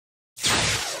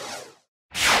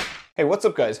Hey, what's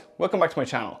up guys? Welcome back to my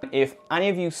channel. If any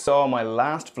of you saw my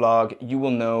last vlog, you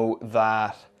will know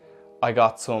that I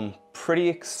got some pretty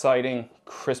exciting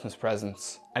Christmas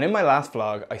presents. And in my last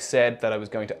vlog, I said that I was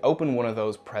going to open one of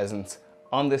those presents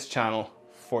on this channel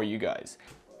for you guys.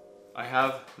 I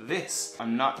have this.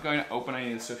 I'm not going to open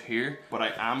any of this stuff here, but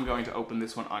I am going to open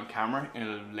this one on camera in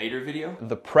a later video.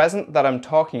 The present that I'm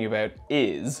talking about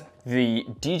is the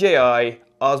DJI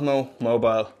Osmo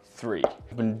Mobile 3.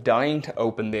 I've been dying to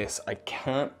open this. I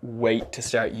can't wait to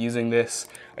start using this.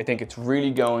 I think it's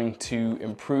really going to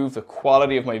improve the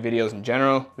quality of my videos in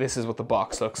general. This is what the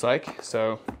box looks like.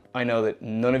 So I know that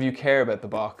none of you care about the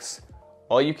box.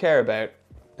 All you care about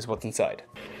is what's inside.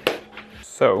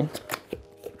 So,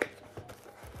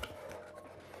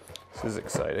 this is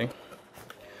exciting.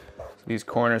 So these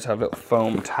corners have little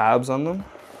foam tabs on them.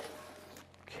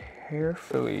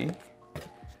 Carefully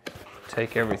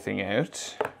take everything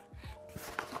out.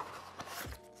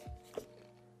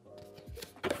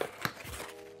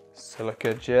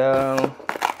 Silica gel.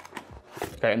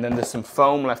 Okay, and then there's some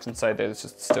foam left inside there that's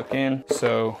just stuck in.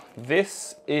 So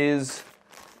this is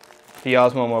the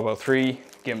Osmo Mobile 3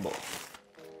 gimbal.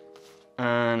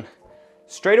 And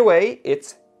straight away,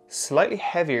 it's slightly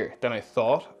heavier than I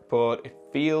thought, but it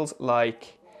feels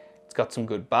like it's got some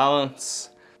good balance.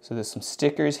 So there's some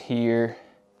stickers here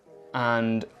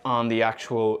and on the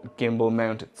actual gimbal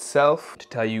mount itself to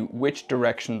tell you which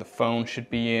direction the phone should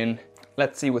be in.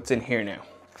 Let's see what's in here now.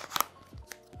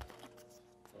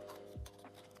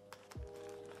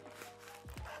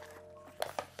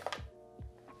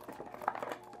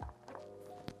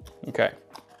 Okay,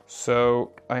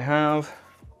 so I have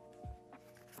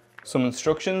some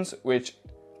instructions, which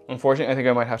unfortunately I think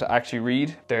I might have to actually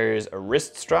read. There's a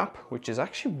wrist strap, which is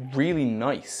actually really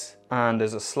nice. And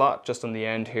there's a slot just on the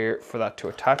end here for that to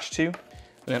attach to. And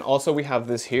then also we have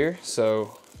this here,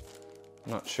 so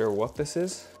I'm not sure what this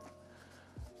is.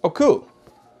 Oh, cool.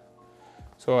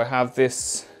 So I have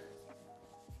this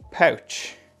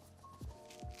pouch.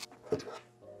 And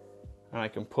I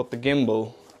can put the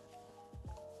gimbal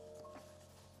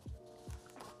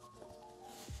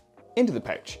into the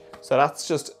pouch. So that's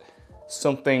just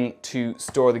something to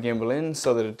store the gimbal in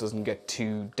so that it doesn't get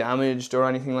too damaged or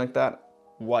anything like that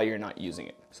while you're not using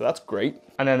it. So that's great.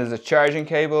 And then there's a charging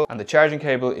cable, and the charging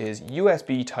cable is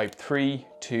USB type 3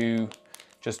 to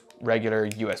just regular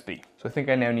USB. So I think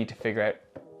I now need to figure out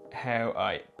how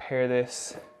I pair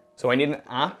this. So I need an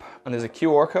app, and there's a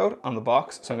QR code on the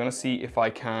box. So I'm gonna see if I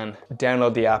can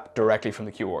download the app directly from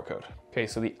the QR code. Okay,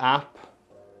 so the app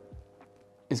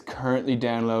is currently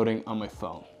downloading on my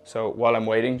phone. So while I'm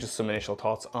waiting, just some initial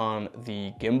thoughts on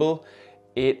the gimbal.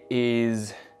 It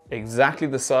is exactly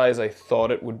the size I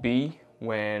thought it would be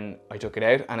when I took it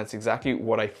out, and it's exactly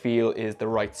what I feel is the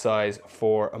right size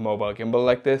for a mobile gimbal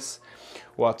like this.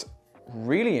 What's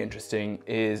really interesting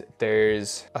is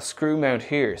there's a screw mount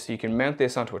here, so you can mount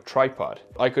this onto a tripod.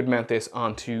 I could mount this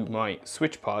onto my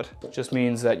switch pod. It just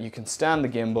means that you can stand the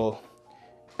gimbal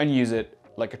and use it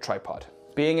like a tripod.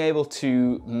 Being able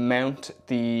to mount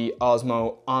the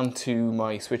Osmo onto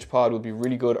my switch pod would be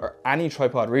really good, or any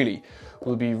tripod really,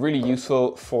 will be really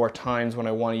useful for times when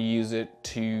I want to use it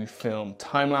to film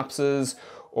time lapses,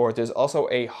 or there's also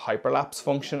a hyperlapse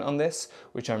function on this,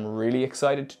 which I'm really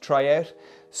excited to try out.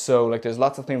 So like there's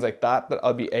lots of things like that that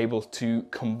I'll be able to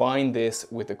combine this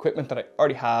with equipment that I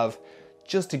already have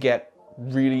just to get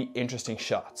really interesting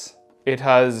shots. It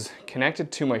has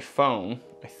connected to my phone,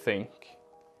 I think.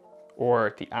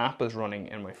 Or the app is running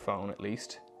in my phone at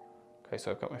least. Okay, so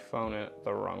I've got my phone in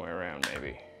the wrong way around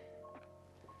maybe.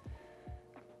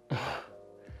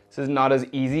 This is not as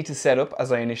easy to set up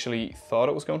as I initially thought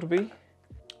it was going to be.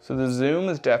 So the zoom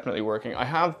is definitely working. I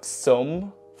have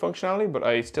some functionality, but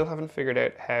I still haven't figured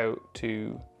out how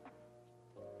to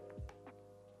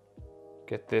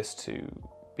get this to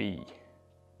be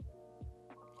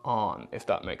on, if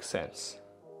that makes sense.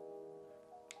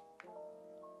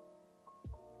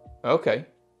 Okay.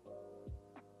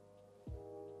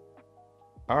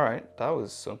 All right, that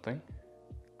was something.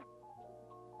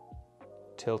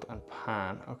 Tilt and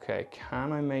pan. Okay,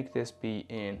 can I make this be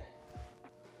in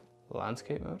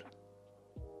landscape mode?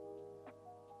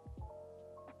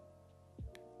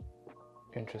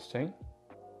 Interesting.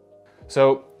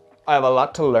 So I have a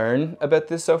lot to learn about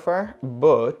this so far,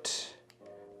 but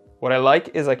what I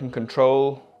like is I can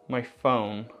control my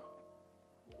phone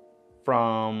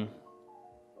from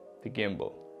the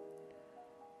gimbal.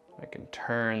 I can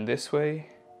turn this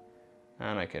way,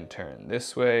 and I can turn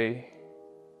this way.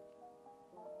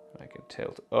 I can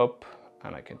tilt up,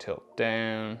 and I can tilt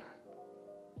down.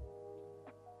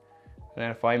 And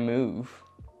then if I move,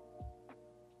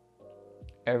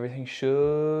 everything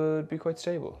should be quite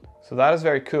stable. So that is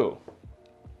very cool.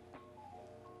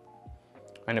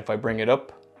 And if I bring it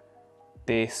up,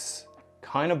 this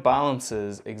kind of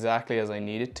balances exactly as I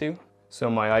need it to. So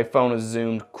my iPhone is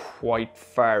zoomed quite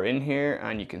far in here,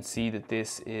 and you can see that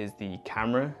this is the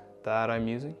camera that I'm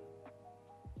using.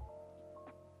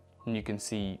 And you can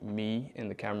see me in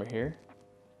the camera here.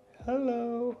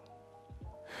 Hello.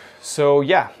 So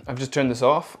yeah, I've just turned this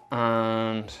off,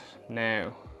 and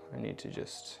now I need to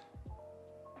just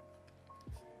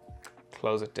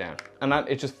close it down. And that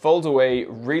it just folds away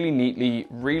really neatly,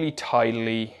 really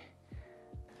tidily.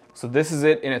 So this is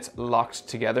it in its locked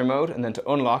together mode, and then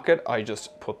to unlock it, I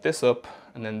just put this up,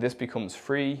 and then this becomes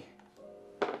free.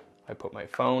 I put my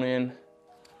phone in,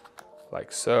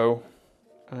 like so,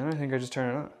 and then I think I just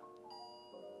turn it on.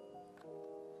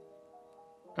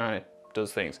 And it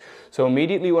does things. So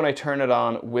immediately when I turn it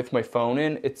on with my phone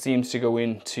in, it seems to go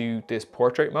into this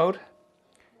portrait mode.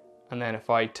 And then if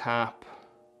I tap,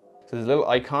 so there's a little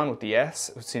icon with the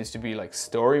S, which seems to be like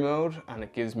story mode, and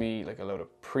it gives me like a load of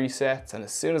presets. And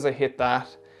as soon as I hit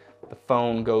that, the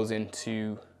phone goes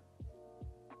into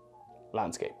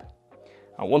landscape.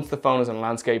 And once the phone is in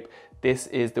landscape, this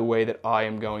is the way that I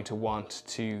am going to want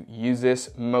to use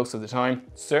this most of the time.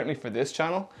 Certainly for this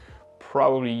channel,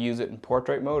 probably use it in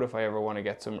portrait mode if I ever want to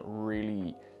get some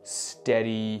really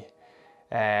steady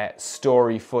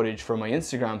story footage for my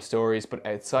Instagram stories, but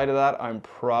outside of that, I'm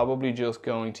probably just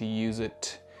going to use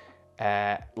it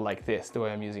like this, the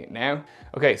way I'm using it now.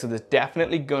 Okay, so there's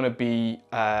definitely gonna be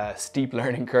a steep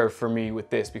learning curve for me with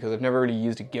this because I've never really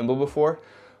used a gimbal before,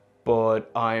 but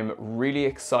I'm really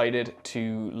excited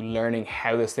to learning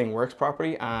how this thing works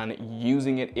properly and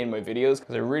using it in my videos,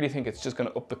 because I really think it's just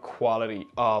gonna up the quality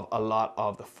of a lot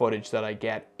of the footage that I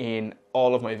get in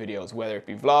all of my videos, whether it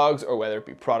be vlogs or whether it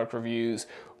be product reviews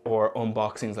or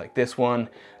unboxings like this one.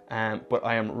 But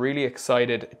I am really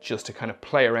excited just to kind of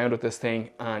play around with this thing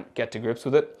and get to grips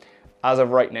with it. As of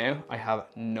right now, I have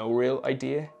no real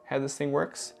idea how this thing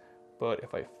works, but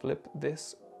if I flip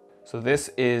this, so this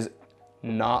is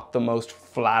not the most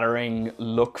flattering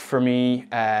look for me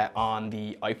on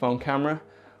the iPhone camera,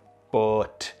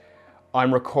 but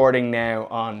I'm recording now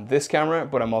on this camera,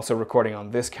 but I'm also recording on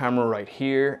this camera right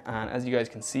here. And as you guys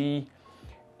can see,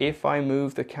 if I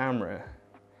move the camera,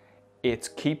 it's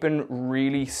keeping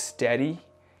really steady.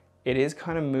 It is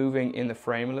kind of moving in the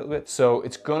frame a little bit. So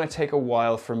it's gonna take a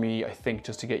while for me, I think,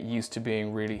 just to get used to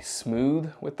being really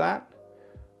smooth with that.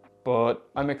 But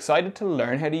I'm excited to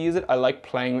learn how to use it. I like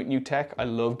playing with new tech. I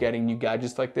love getting new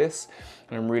gadgets like this,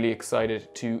 and I'm really excited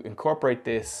to incorporate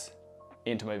this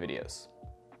into my videos.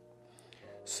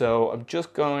 So I'm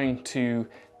just going to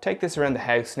take this around the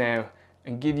house now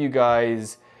and give you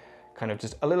guys kind of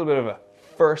just a little bit of a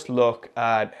first look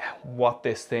at what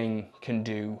this thing can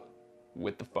do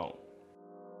with the phone.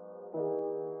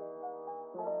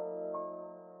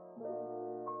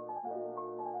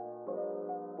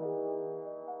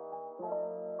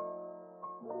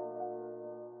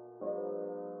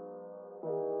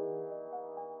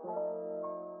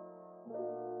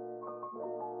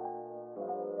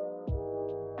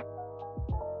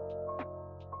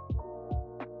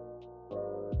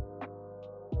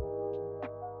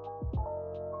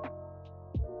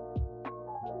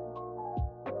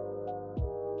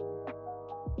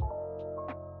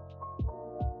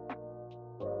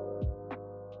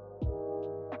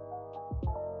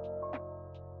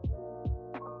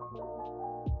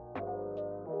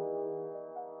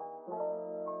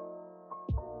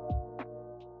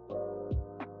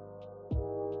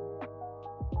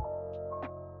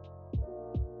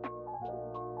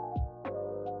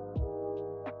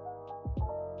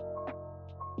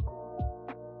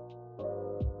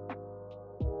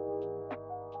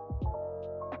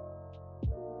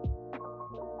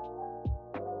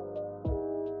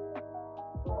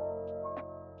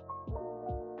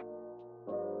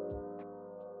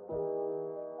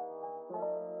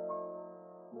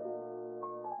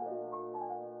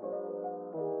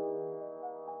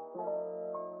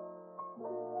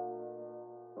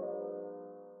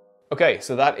 Okay,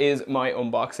 so that is my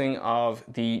unboxing of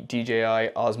the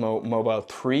DJI Osmo Mobile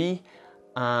 3,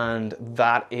 and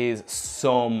that is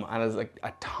some, and it's like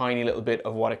a tiny little bit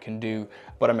of what it can do,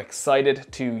 but I'm excited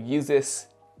to use this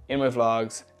in my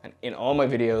vlogs and in all my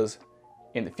videos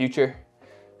in the future.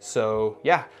 So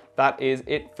yeah, that is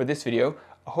it for this video.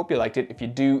 I hope you liked it. If you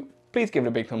do, please give it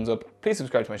a big thumbs up, please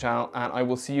subscribe to my channel, and I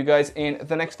will see you guys in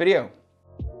the next video.